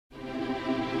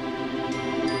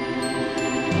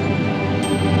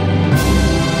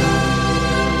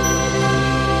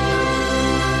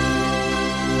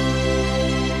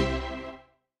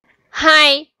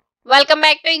Welcome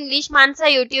back to English Mansa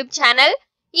YouTube channel.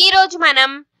 ఈ రోజు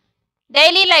మనం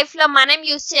డైలీ లైఫ్ లో మనం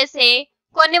యూస్ చేసే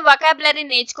కొన్ని వొకాబులరీ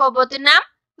నేర్చుకోబోతున్నాం.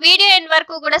 వీడియో ఎండ్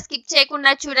వరకు కూడా స్కిప్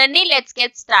చేయకుండా చూడండి. Let's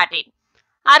get started.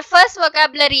 Hour first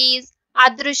vocabulary is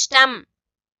అదృష్టం.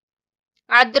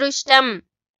 అదృష్టం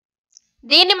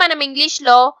దీన్ని మనం ఇంగ్లీష్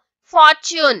లో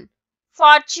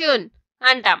ఫార్చ్యూన్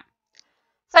అంటాం.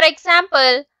 For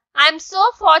example, I'm so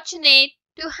fortunate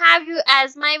to have you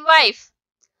as my wife.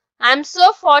 I'm so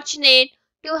fortunate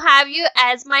to have you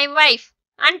as my wife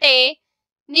అంటే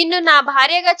నిన్ను నా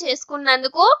భార్యగా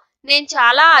చేసుకున్నందుకు నేను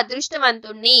చాలా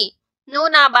అదృష్టవంతుణ్ణి, నువ్వు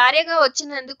నా భార్యగా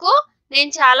వచ్చినందుకు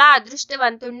నేను చాలా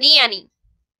అదృష్టవంతుణ్ణి అని.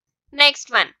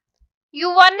 Next one, you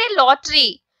one A lottery.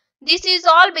 This is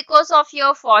all because of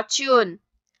your fortune.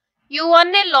 You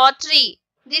one A lottery.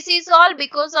 This is all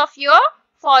because of your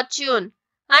fortune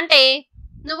అంటే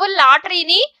నువ్వు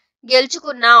లాటరీని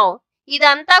గెలుచుకున్నావు,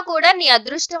 ఇదంతా కూడా నీ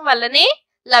అదృష్టం వల్లనే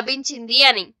లభించింది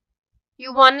అని. You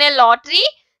one A lottery.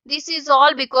 This is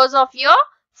all because of your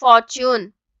fortune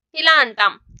ఇలా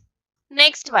అంటాం.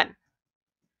 Next one,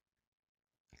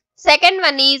 second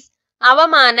one is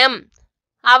అవమానం.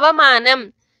 అవమానం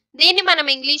దీన్ని మనం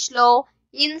ఇంగ్లీష్ లో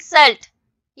ఇన్సల్ట్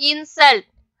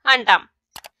అంటాం.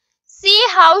 See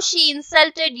how she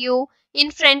insulted you in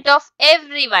front of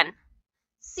everyone.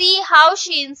 See how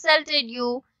she insulted you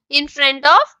in front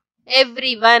of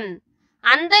everyone.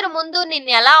 అందరి ముందు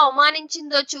నిన్ను ఎలా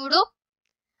అవమానించిందో చూడు,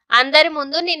 అందరి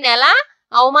ముందు నిన్ను ఎలా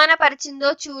అవమానపరిచిందో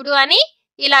చూడు అని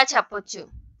ఇలా చెప్పొచ్చు.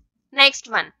 Next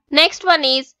one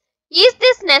is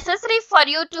this necessary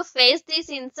for you to face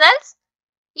these insults.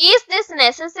 Is this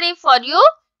necessary for you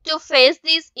to face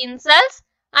these insults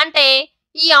అంటే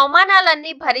ఈ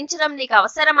అవమానాలన్నీ భరించడం నీకు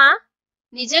అవసరమా,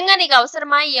 నిజంగా నీకు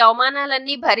అవసరమా ఈ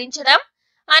అవమానాలన్నీ భరించడం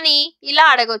అని ఇలా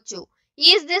అడగొచ్చు.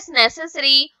 Is this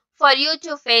necessary for you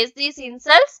to face these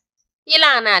insults ఇలా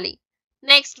అనాలి.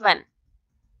 Next one,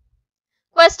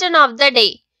 question of the day.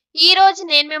 ఈ రోజు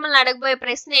నేను మిమ్మల్ని అడగబోయే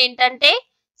ప్రశ్న ఏంటంటే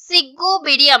సిగ్గు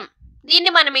బిడియం.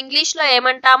 దీన్ని మనం ఇంగ్లీష్ లో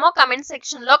ఏమంటామో కమెంట్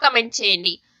సెక్షన్ లో కమెంట్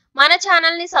చేయండి. మన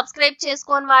ఛానల్ ని సబ్స్క్రైబ్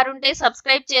చేసుకోని వారుంటే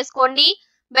సబ్స్క్రైబ్ చేసుకోండి,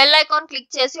 బెల్ ఐకాన్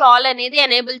క్లిక్ చేసి ఆల్ అనేది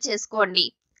ఎనేబుల్ చేసుకోండి.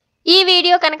 ఈ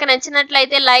వీడియో కనుక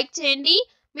నచ్చినట్లయితే లైక్ చేయండి,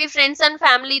 మీ ఫ్రెండ్స్ అండ్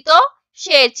ఫ్యామిలీతో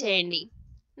షేర్ చేయండి.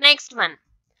 Next one,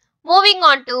 moving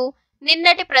on to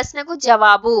నిన్నటి ప్రశ్నకు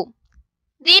జవాబు.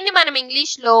 దీన్ని మనం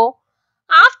ఇంగ్లీష్ లో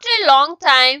after a long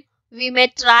time we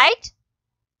met right.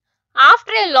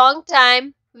 After a long time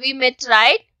we met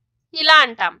right ఇలా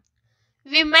అంటాం.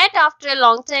 వి మెట్ after a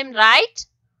long time right.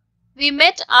 We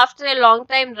met after a long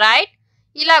time right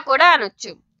ఇలా కూడా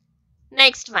అనొచ్చు.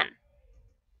 Next one,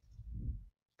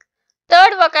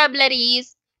 third vocabulary is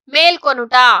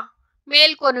మేల్కొనుట.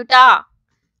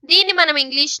 దీన్ని మనం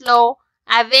English లో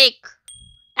awake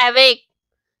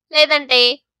లేదంటే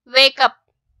wake up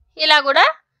ఇలా కూడా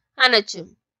అనొచ్చు.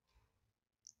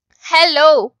 Hello,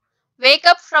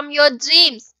 wake up from your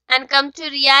dreams and come to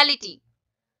reality.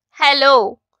 Hello,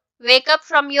 wake up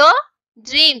from your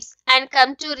dreams and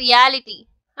come to reality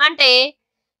అంటే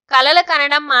కలలు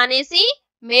కనడం మానేసి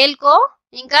మేల్కో,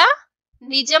 ఇంకా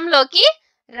నిజంలోకి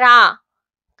రా.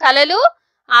 కలలు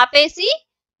ఆపేసి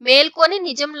మేల్కొని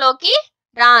నిజంలోకి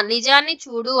రా, నిజాన్ని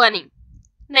చూడు అని.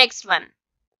 Next one,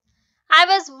 I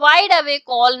was wide awake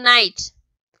all night.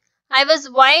 I was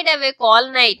wide awake all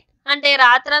night అంటే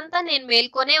రాత్రంతా నేను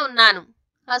మేల్కొనే ఉన్నాను,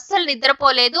 అస్సలు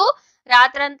నిద్రపోలేదు,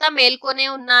 రాత్రంతా మేల్కొనే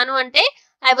ఉన్నాను అంటే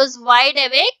I was wide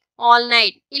awake all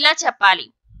night ఇలా చెప్పాలి.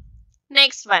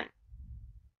 Next one,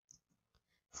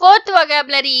 fourth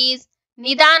vocabulary is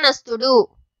నిదానస్తుడు.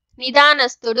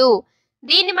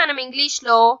 దీన్ని మనం ఇంగ్లీష్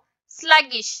లో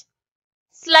స్లగ్గిష్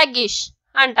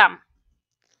అంటాం.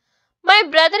 My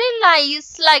brother in law is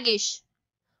sluggish.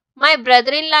 My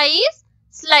brother in law is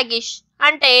sluggish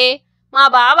అంటే మా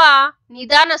బావ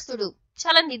నిదానస్తుడు,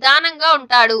 చాలా నిదానంగా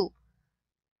ఉంటాడు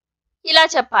ఇలా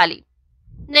చెప్పాలి.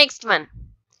 Next one,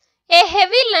 A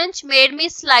heavy lunch made me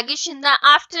sluggish in the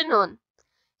afternoon.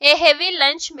 A heavy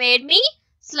lunch made me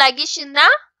sluggish in the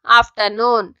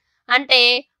afternoon అంటే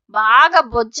బాగా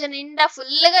బొజ్జ నిండా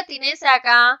ఫుల్గా తినేసాక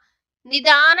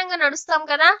నిదానంగా నడుస్తాం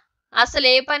కదా, అసలు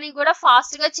ఏ పని కూడా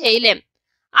ఫాస్ట్ గా చేయలేం,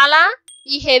 అలా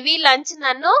ఈ హెవీ లంచ్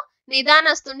నన్ను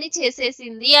నిదానస్తుని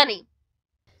చేసేసింది అని.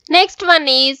 Next one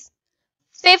is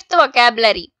fifth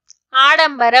vocabulary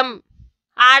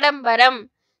ఆడంబరం.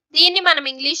 దీన్ని మనం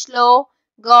ఇంగ్లీష్ లో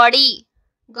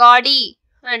గాడీ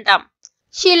అంటాం.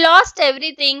 She lost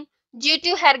everything due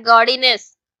to her గాడీనెస్.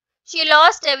 She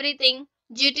lost everything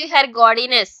due to her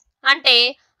గాడీనెస్ అంటే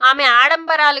ఆమె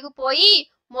ఆడంబరాలకు పోయి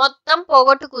మొత్తం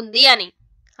పోగొట్టుకుంది అని.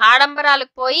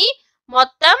 ఆడంబరాలకు పోయి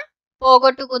మొత్తం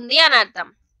పోగొట్టుకుంది అని అర్థం.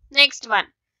 Next one,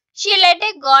 she led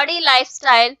A గాడీ life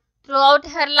style throughout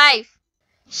her life.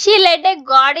 She led a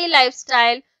gaudy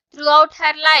lifestyle throughout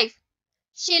her life.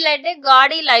 She led a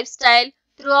gaudy lifestyle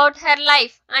throughout her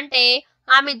life. అంటే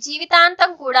ఆమె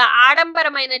జీవితాంతం కూడా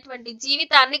ఆడంబరమైనటువంటి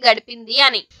జీవితాన్ని గడిపింది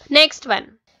అని. నెక్స్ట్ వన్,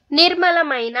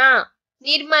 నిర్మలమైన.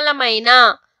 నిర్మలమైన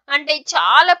అంటే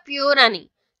చాలా ప్యూర్ అని.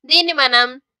 దీన్ని మనం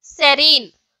సెరీన్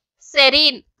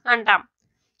సెరీన్ అంటాం.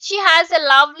 She has a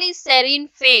lovely serene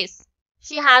face.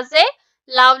 She has a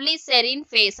lovely serene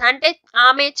face అంటే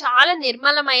ఆమె చాలా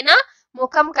నిర్మలమైన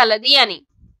ముఖం కలది అని.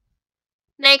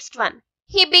 Next one,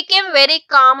 he became very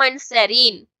calm and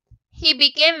serene. He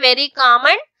became very calm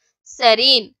and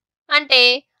serene అంటే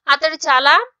అతడు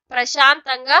చాలా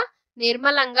ప్రశాంతంగా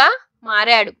నిర్మలంగా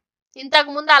మారాడు. ఇంతకు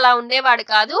ముందు అలా ఉండేవాడు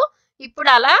కాదు, ఇప్పుడు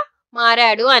అలా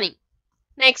మారాడు అని.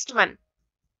 నెక్స్ట్ వన్,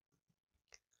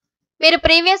 మీరు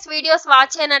ప్రీవియస్ వీడియోస్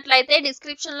వాచ్ చేయనట్లయితే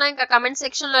డిస్క్రిప్షన్ లో ఇంకా కమెంట్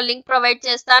సెక్షన్ లో లింక్ ప్రొవైడ్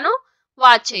చేస్తాను,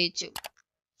 వాచ్ చేయొచ్చు.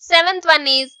 Seventh one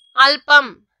is అల్పం.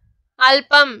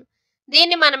 అల్పం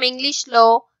దీన్ని మనం ఇంగ్లీష్ లో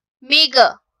మీగ్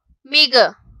మీగ్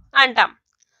అంటాం.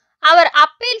 Hour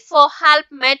appeal for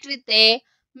help met with a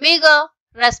meagre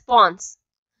response.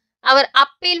 Hour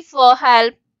appeal for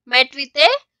help met with a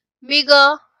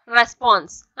meagre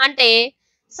response అంటే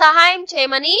సహాయం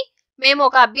చేయమని మేము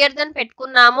ఒక అభ్యర్థన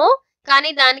పెట్టుకున్నాము, కానీ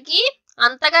దానికి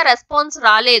అంతగా రెస్పాన్స్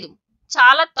రాలేదు,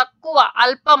 చాలా తక్కువ,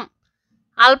 అల్పం,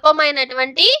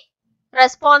 అల్పమైనటువంటి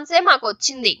రెస్పాన్సే మాకు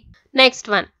వచ్చింది. Next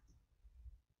one,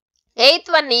 eighth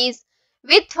one is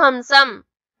విధ్వంసం.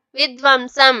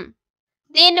 విధ్వంసం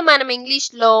దీన్ని మనం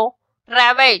ఇంగ్లీష్ లో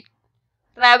ravage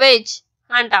ravage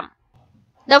అంటాం.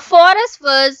 The forest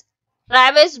was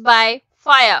ravaged by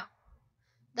fire.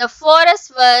 The forest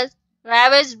was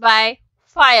ravaged by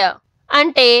fire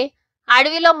అంటే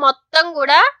అడవిలో మొత్తం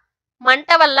కూడా మంట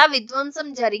వల్ల విధ్వంసం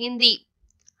జరిగింది.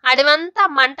 అడవంతా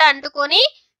మంట అంటుకొని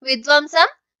విధ్వంసం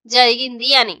జరిగింది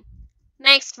అని.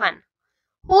 Next one,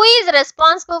 who is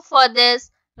responsible for this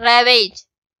ravage.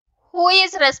 Who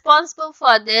is responsible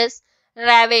for this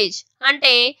ravage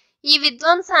అంటే ఈ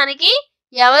విధ్వంసానికి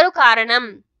ఎవరు కారణం,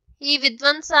 ఈ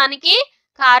విధ్వంసానికి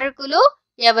కారకులు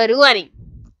ఎవరు అని.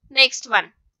 Next one,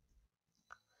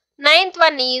 ninth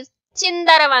one is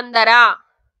చిందరవందర.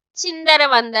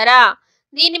 చిందరవందర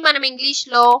దీన్ని మనం ఇంగ్లీష్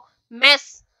లో మెస్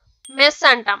మెస్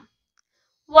అంటాం.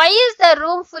 Why is the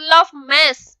room full of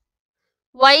mess.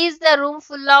 Why is the room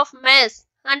full of mess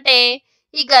అంటే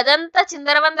ఈ గదంతా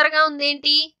చిందరవందరగా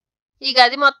ఉందేంటి, ఈ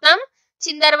గది మొత్తం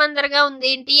చిందరవందరగా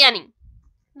ఉందేంటి అని.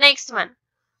 Next one,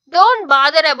 don't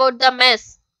bother about the mess.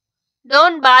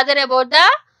 Don't bother about the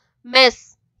mess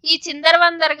ఈ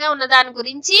చిందరవందరగా ఉన్న దాని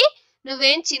గురించి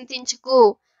నువ్వేం చింతించుకు,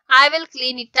 I will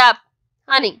clean it up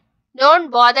అని. Don't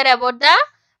bother about the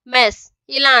mess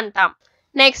ఇలా అంటాం.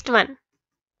 Next one,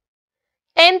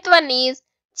 tenth one is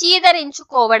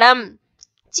చీదరించుకోవడం.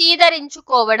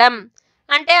 చీదరించుకోవడం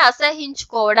అంటే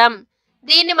అసహించుకోవడం.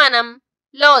 దీన్ని మనం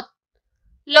లోత్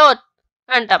లోత్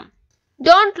అంటాం.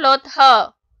 Don't లోత్ her.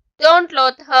 డోంట్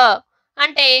లోత్ హర్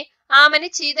అంటే ఆమెని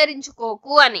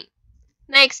చీదరించుకోకు అని.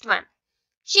 Next one,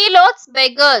 she లోత్స్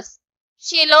beggars.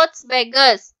 She లోత్స్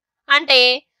beggars అంటే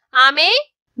ఆమె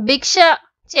భిక్ష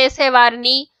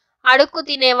చేసేవారిని, అడుక్కు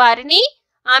తినేవారిని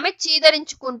ఆమె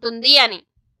చీదరించుకుంటుంది అని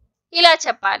ఇలా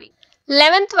చెప్పాలి.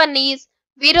 11th వన్ ఈజ్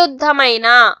విరుద్ధమైన.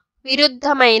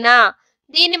 విరుద్ధమైన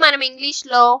దీన్ని మనం ఇంగ్లీష్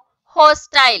లో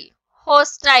హోస్టైల్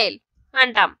హోస్టైల్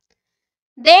అంటాం.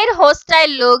 There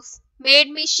hostile looks made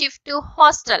me shift to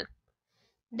hostel.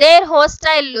 There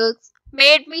hostile looks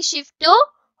made me shift to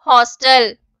hostel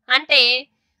అంటే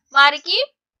వారికి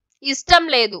ఇష్టం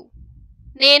లేదు,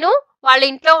 నేను వాళ్ళ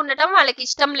ఇంట్లో ఉండటం వాళ్ళకి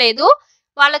ఇష్టం లేదు,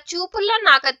 వాళ్ళ చూపుల్లో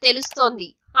నాకు అది తెలుస్తోంది,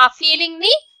 ఆ ఫీలింగ్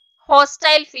ని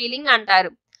హోస్టైల్ ఫీలింగ్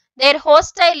అంటారు. There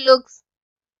hostile looks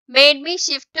made me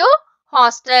shift to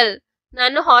hostel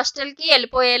నన్ను హాస్టల్ కి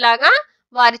వెళ్ళిపోయేలాగా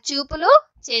వారి చూపులు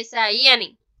చేశాయి అని.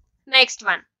 Next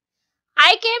one,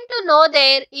 I came to know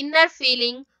there inner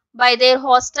feeling by their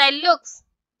hostile looks.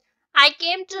 I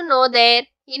came to know there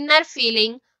inner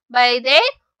feeling by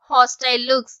their hostile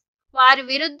looks వారి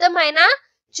విరుద్ధమైన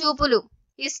చూపులు,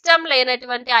 ఇష్టం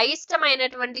లేనటువంటి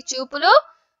అయిష్టమైనటువంటి చూపులు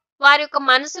వారి యొక్క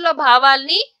మనసులో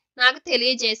భావాల్ని నాకు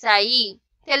తెలియజేశాయి,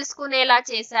 తెలుసుకునేలా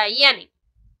చేశాయి అని.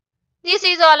 This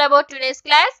is all about today's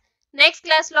class. Next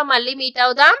class లో మళ్ళీ మీట్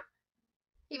అవుదాం.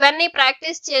 ఇవన్నీ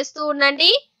ప్రాక్టీస్ చేస్తూ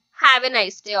ఉండండి. Have a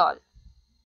nice day all.